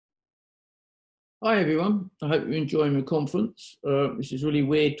Hi everyone, I hope you're enjoying the conference. This is really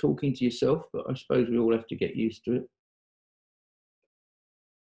weird talking to yourself, but I suppose we all have to get used to it.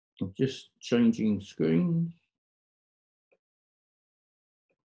 I'm just changing screens.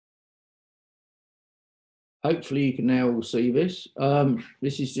 Hopefully you can now all see this.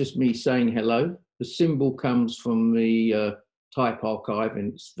 This is just me saying hello. The symbol comes from the type archive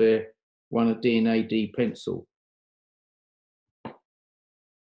and it's there, one a designand pencil.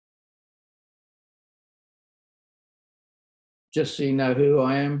 Just so you know who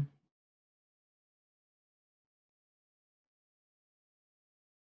I am.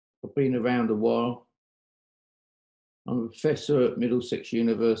 I've been around a while. I'm a professor at Middlesex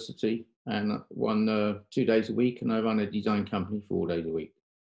University and run 2 days a week, and I run a design company 4 days a week.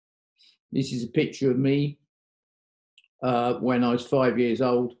 This is a picture of me when I was 5 years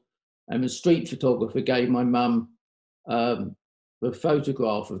old, and the street photographer gave my mum a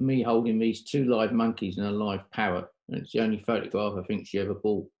photograph of me holding these 2 live monkeys and a live parrot. And it's the only photograph I think she ever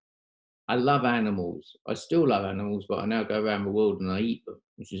bought. I love animals. I still love animals, but I now go around the world and I eat them,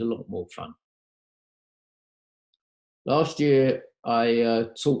 which is a lot more fun. Last year, I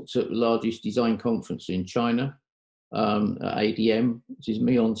talked at the largest design conference in China, at ADM, which is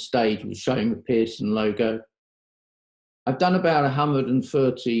me on stage with showing the Pearson logo. I've done about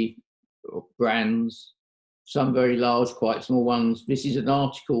 130 brands, some very large, quite small ones. This is an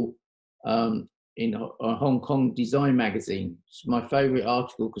article in a Hong Kong design magazine. It's my favorite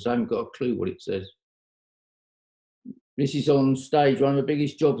article because I haven't got a clue what it says. This is on stage. One of the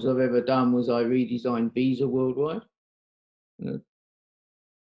biggest jobs I've ever done was I redesigned Visa worldwide. I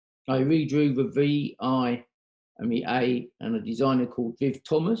redrew the V, I, and the A, and a designer called Viv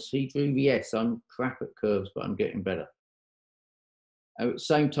Thomas. He drew the S. I'm crap at curves, but I'm getting better. At the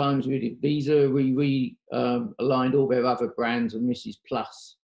same time as we did Visa, we aligned all their other brands, and Mrs.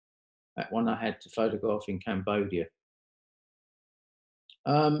 Plus, that one I had to photograph in Cambodia.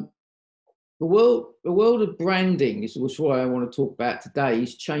 The world of branding is what I want to talk about today,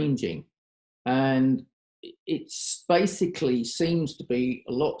 is changing. And it's basically seems to be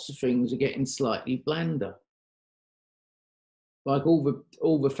lots of things are getting slightly blander. Like all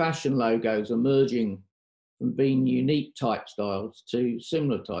the fashion logos are merging from being unique type styles to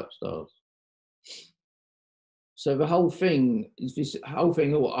similar type styles. So the whole thing is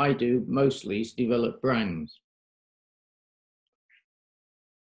what I do mostly is develop brands.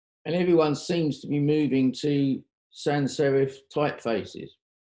 And everyone seems to be moving to sans serif typefaces.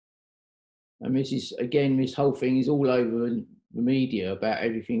 And this is, again, this whole thing is all over the media about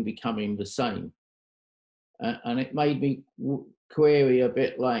everything becoming the same. And it made me query a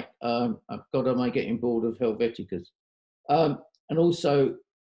bit like, God, am I getting bored of Helveticas? And also,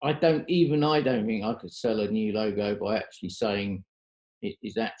 I don't think I could sell a new logo by actually saying it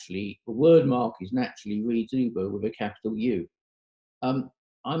is actually, the word mark is naturally reads Uber with a capital U. I'm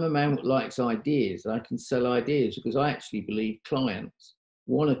a man that likes ideas. I can sell ideas because I actually believe clients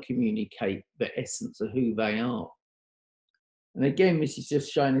want to communicate the essence of who they are. And again, this is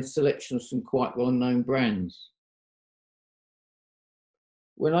just showing a selection of some quite well-known brands.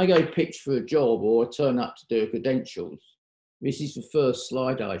 When I go pitch for a job or I turn up to do credentials, this is the first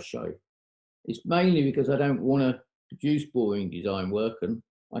slide I show. It's mainly because I don't want to produce boring design work, and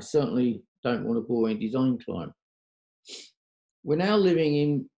I certainly don't want a boring design client. We're now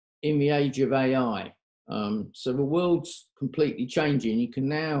living in the age of AI. So the world's completely changing. You can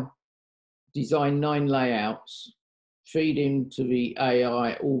now design 9 layouts, feed into the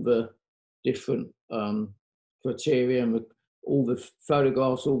AI all the different criteria, all the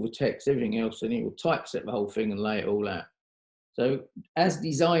photographs, all the text, everything else, and it will typeset the whole thing and lay it all out. So as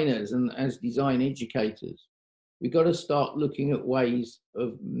designers and as design educators, we've got to start looking at ways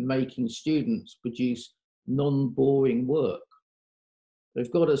of making students produce non-boring work. They've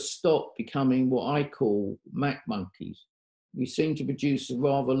got to stop becoming what I call Mac monkeys. We seem to produce a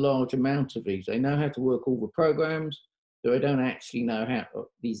rather large amount of these. They know how to work all the programs, but they don't actually know how to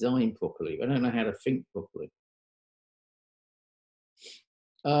design properly. They don't know how to think properly.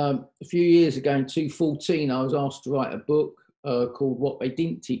 A few years ago in 2014, I was asked to write a book called What They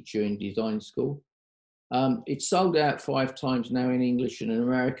Didn't Teach You in Design School. It's sold out 5 times now in English and in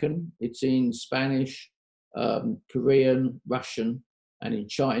American. It's in Spanish, Korean, Russian, and in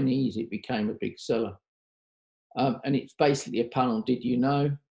Chinese, it became a big seller. And it's basically a pun on Did You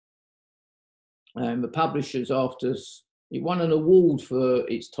Know? And the publishers after us, it won an award for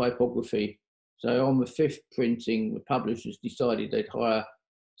its typography. So on the 5th printing, the publishers decided they'd hire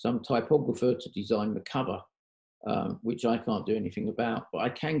some typographer to design the cover, which I can't do anything about, but I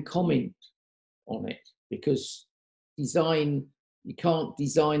can comment on it because design You can't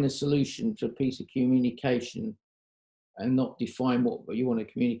design a solution to a piece of communication and not define what you want to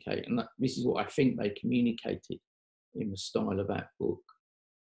communicate. And this is what I think they communicated in the style of that book.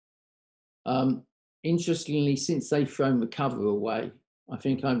 Interestingly, since they've thrown the cover away, I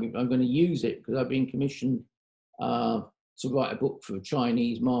think I'm going to use it because I've been commissioned to write a book for the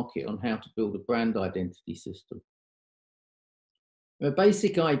Chinese market on how to build a brand identity system. The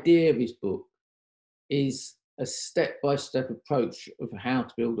basic idea of this book is a step-by-step approach of how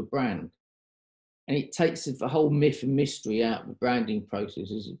to build a brand. And it takes the whole myth and mystery out of the branding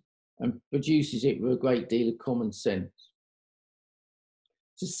processes and produces it with a great deal of common sense.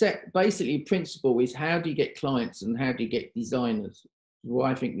 To set, basically, the principle is how do you get clients and how do you get designers,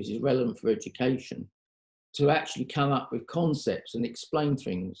 why I think this is relevant for education, to actually come up with concepts and explain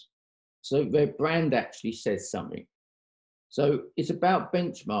things so their brand actually says something. So it's about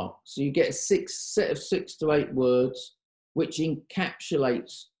benchmarks. So you get a set of 6 to 8 words, which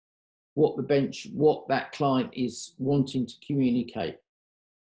encapsulates what that client is wanting to communicate.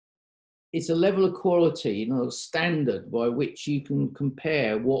 It's a level of quality, a standard by which you can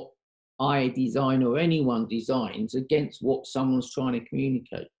compare what I design or anyone designs against what someone's trying to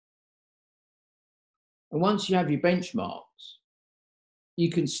communicate. And once you have your benchmarks, you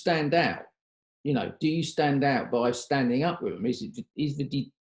can stand out. Do you stand out by standing up with them?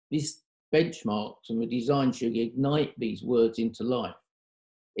 This benchmarks and the design should ignite these words into life.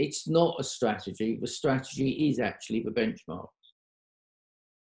 It's not a strategy. The strategy is actually the benchmarks.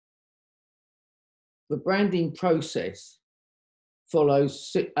 The branding process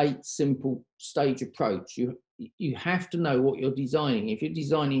follows 8 simple stage approach. You have to know what you're designing. If you're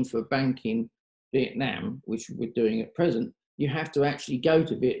designing for a bank in Vietnam, which we're doing at present, you have to actually go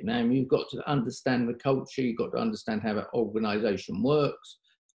to Vietnam. You've got to understand the culture. You've got to understand how that organization works,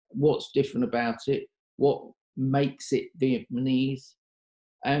 what's different about it, what makes it Vietnamese.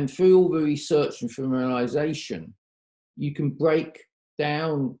 And through all the research and familiarization, you can break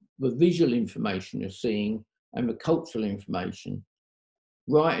down the visual information you're seeing and the cultural information,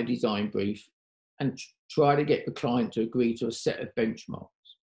 write a design brief, and try to get the client to agree to a set of benchmarks.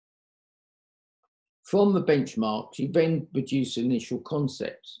 From the benchmarks, you then produce initial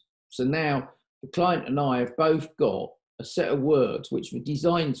concepts. So now the client and I have both got a set of words which the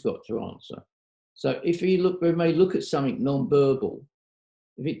design's got to answer. So if we may look at something non-verbal,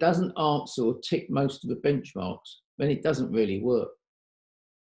 if it doesn't answer or tick most of the benchmarks, then it doesn't really work.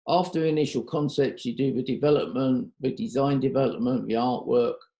 After initial concepts, you do the development, the design development, the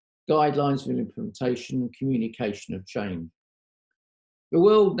artwork, guidelines for implementation, and communication of change. The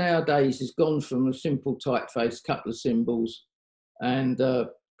world nowadays has gone from a simple typeface, couple of symbols, and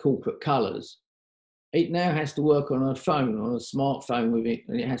corporate colours. It now has to work on a phone, on a smartphone with it,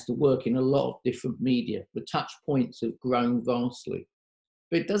 and it has to work in a lot of different media. The touch points have grown vastly.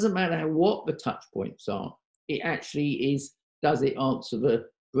 But it doesn't matter what the touch points are. It actually is, does it answer the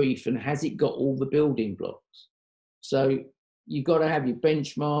brief and has it got all the building blocks? So you've got to have your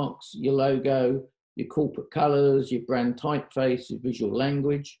benchmarks, your logo, your corporate colours, your brand typeface, your visual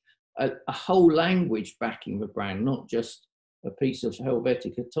language, a whole language backing the brand, not just a piece of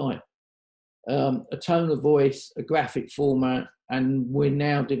Helvetica type. A tone of voice, a graphic format, and we're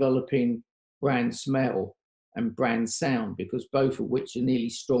now developing brand smell and brand sound, because both of which are nearly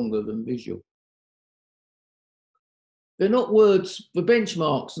stronger than visual. They're not words, the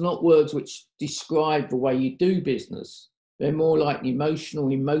benchmarks are not words which describe the way you do business. They're more like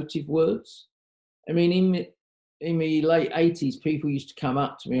emotional, emotive words. I mean, in the late 80s, people used to come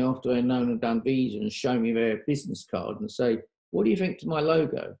up to me after they'd known and done Visa and show me their business card and say, "What do you think to my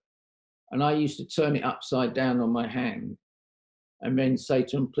logo?" And I used to turn it upside down on my hand and then say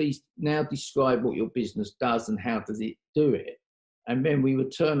to them, "Please now describe what your business does and how does it do it?" And then we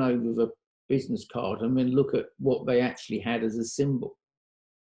would turn over the business card and then look at what they actually had as a symbol.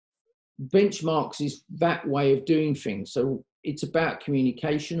 Benchmarks is that way of doing things. So it's about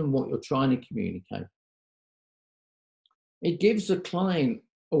communication and what you're trying to communicate. It gives the client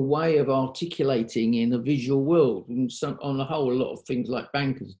a way of articulating in a visual world. And on the whole, a lot of things like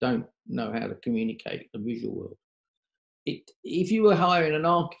bankers don't know how to communicate the visual world. If you were hiring an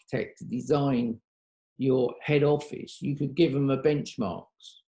architect to design your head office, you could give them the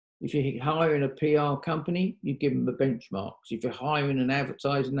benchmarks. If you're hiring a PR company, you give them the benchmarks. If you're hiring an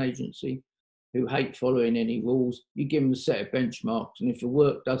advertising agency who hate following any rules, you give them a set of benchmarks. And if the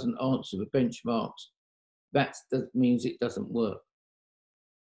work doesn't answer the benchmarks, that means it doesn't work.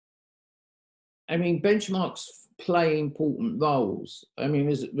 I mean, benchmarks play important roles. I mean,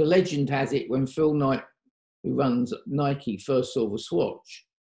 the legend has it when Phil Knight, who runs Nike, first saw the Swatch,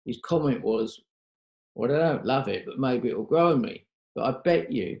 his comment was, "Well, I don't love it, but maybe it'll grow on me." but I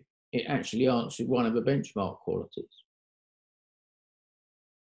bet you it actually answered one of the benchmark qualities.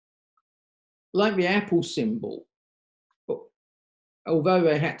 Like the Apple symbol, although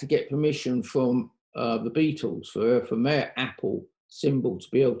they had to get permission from the Beatles for their Apple symbol to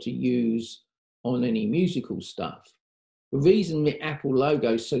be able to use on any musical stuff, the reason the Apple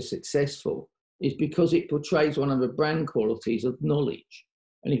logo is so successful is because it portrays one of the brand qualities of knowledge.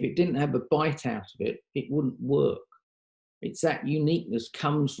 And if it didn't have a bite out of it, it wouldn't work. It's that uniqueness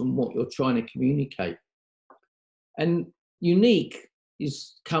comes from what you're trying to communicate. And unique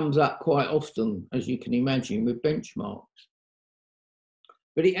comes up quite often, as you can imagine, with benchmarks.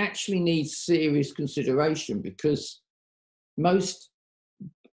 But it actually needs serious consideration, because most,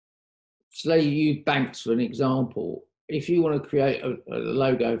 say you use banks for an example, if you want to create a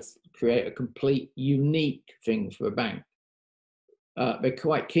logo, create a complete unique thing for a bank, they're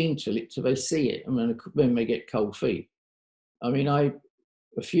quite keen to it till they see it, and then they get cold feet. I mean, a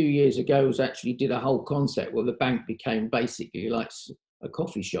few years ago actually did a whole concept where the bank became basically like a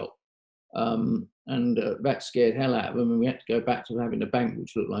coffee shop, and that scared hell out of them, and we had to go back to having a bank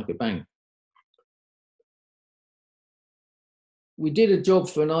which looked like a bank. We did a job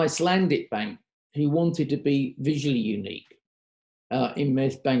for an Icelandic bank who wanted to be visually unique in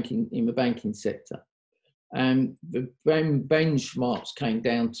the banking sector. And the benchmarks came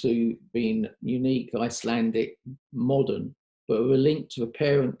down to being unique, Icelandic, modern, but were linked to the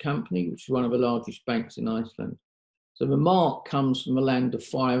parent company, which is one of the largest banks in Iceland. So the mark comes from the land of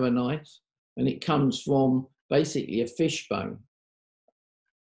fire and ice, and it comes from basically a fishbone.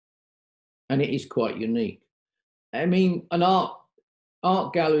 And it is quite unique. I mean, an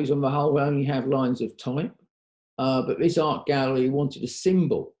art galleries on the whole only have lines of type, but this art gallery wanted a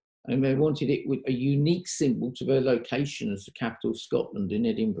symbol, and they wanted it with a unique symbol to their location as the capital of Scotland in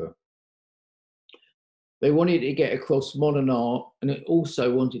Edinburgh. They wanted to get across modern art, and it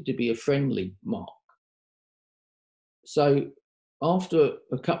also wanted to be a friendly mark. So after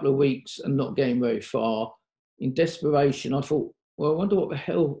a couple of weeks and not getting very far, in desperation, I thought, well, I wonder what the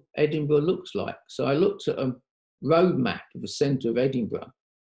hell Edinburgh looks like. So I looked at a road map of the centre of Edinburgh.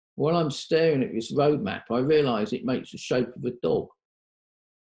 While I'm staring at this road map, I realise it makes the shape of a dog.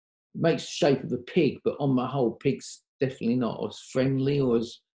 It makes the shape of a pig, but on the whole, pigs definitely not as friendly or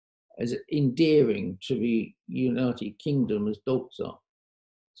as endearing to the United Kingdom as dogs are.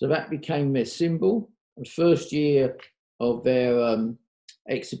 So that became their symbol. The first year of their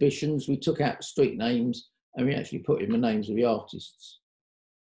exhibitions, we took out the street names and we actually put in the names of the artists.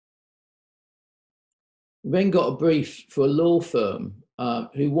 We then got a brief for a law firm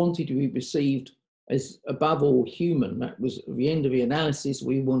who wanted to be perceived as above all human. That was at the end of the analysis,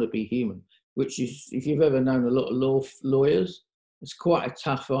 we want to be human, which is, if you've ever known a lot of lawyers, it's quite a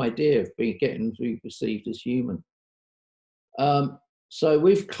tough idea of getting to be perceived as human. So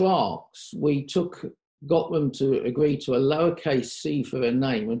with clerks, we got them to agree to a lowercase c for their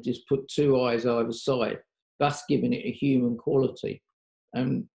name and just put two eyes either side, thus giving it a human quality.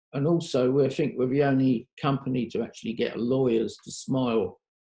 And also, I think we're the only company to actually get lawyers to smile.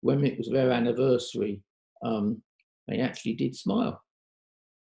 When it was their anniversary, they actually did smile.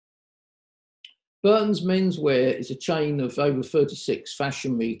 Burton's Menswear is a chain of over 36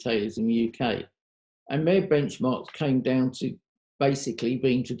 fashion retailers in the UK, and their benchmarks came down to basically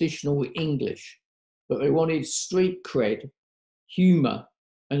being traditional English, but they wanted street cred, humour,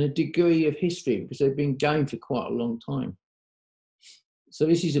 and a degree of history because they've been going for quite a long time. So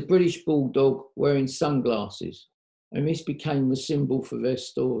this is a British bulldog wearing sunglasses, and this became the symbol for their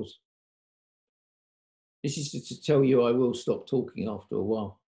stores. This is to tell you I will stop talking after a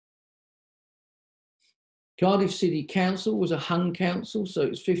while. Cardiff City Council was a hung council, so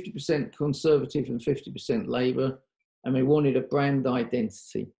it's 50% Conservative and 50% Labour, and they wanted a brand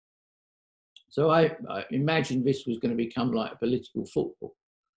identity. So I imagined this was going to become like a political football,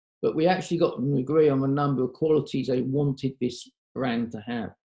 but we actually got them to agree on a number of qualities they wanted this brand to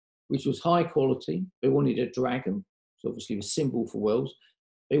have, which was high quality. They wanted a dragon, so obviously the symbol for Wales.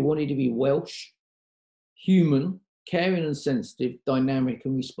 They wanted to be Welsh, human, caring and sensitive, dynamic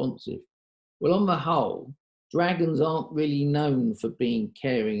and responsive. Well, on the whole, dragons aren't really known for being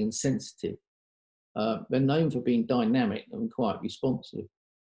caring and sensitive. They're known for being dynamic and quite responsive.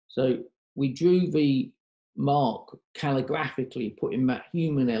 So we drew the mark calligraphically, putting that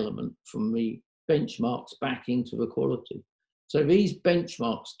human element from the benchmarks back into the quality. So these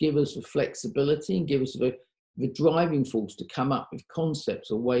benchmarks give us the flexibility and give us the driving force to come up with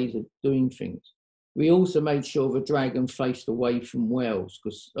concepts or ways of doing things. We also made sure the dragon faced away from Wales,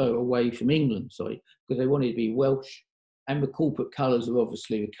 away from England, sorry, because they wanted to be Welsh. And the corporate colours are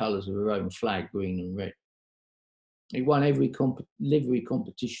obviously the colours of their own flag, green and red. He won every livery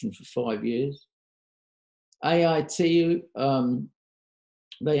competition for 5 years. AIT,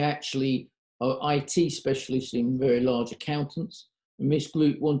 they actually are IT specialists in very large accountants. And this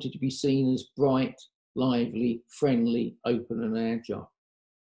group wanted to be seen as bright, lively, friendly, open and agile.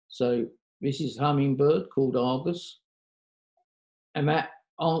 So this is Hummingbird called Argus. And that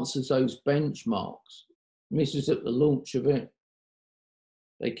answers those benchmarks. And this was at the launch of it.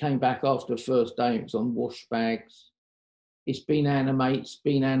 They came back after the first day, it was on wash bags. It's been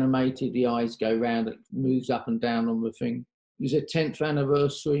animated, the eyes go round, it moves up and down on the thing. It was a 10th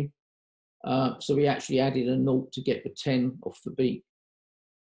anniversary, so we actually added a 0 to get the 10 off the beat.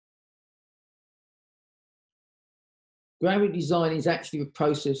 Graphic design is actually a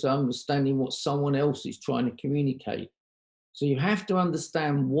process of understanding what someone else is trying to communicate. So you have to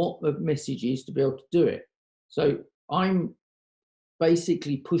understand what the message is to be able to do it. So I'm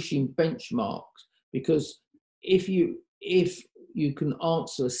basically pushing benchmarks, because if you can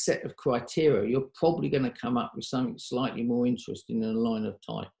answer a set of criteria, you're probably going to come up with something slightly more interesting than a line of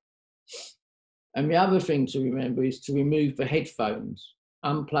type. And the other thing to remember is to remove the headphones,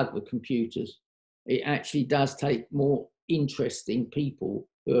 unplug the computers. It actually does take more interesting people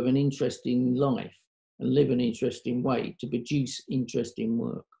who have an interesting life and live an interesting way to produce interesting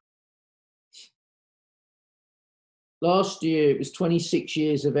work. Last year, it was 26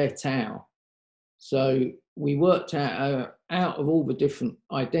 years of et al. So we worked out of all the different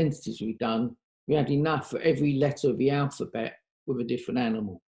identities we've done, we had enough for every letter of the alphabet with a different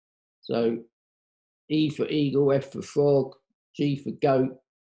animal. So E for eagle, F for frog, G for goat.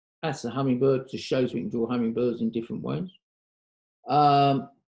 That's a hummingbird, just shows we can draw hummingbirds in different ways. A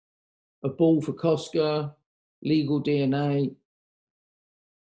ball for Cosca, legal DNA,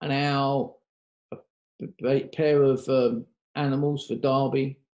 an owl, a pair of animals for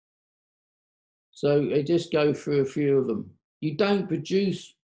Derby. So they just go through a few of them. You don't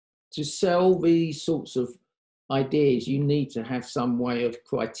produce, to sell these sorts of ideas, you need to have some way of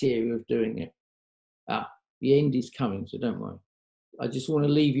criteria of doing it. The end is coming, so don't worry. I just want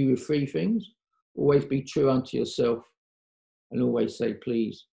to leave you with 3 things. Always be true unto yourself, and always say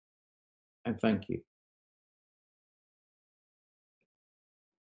please and thank you.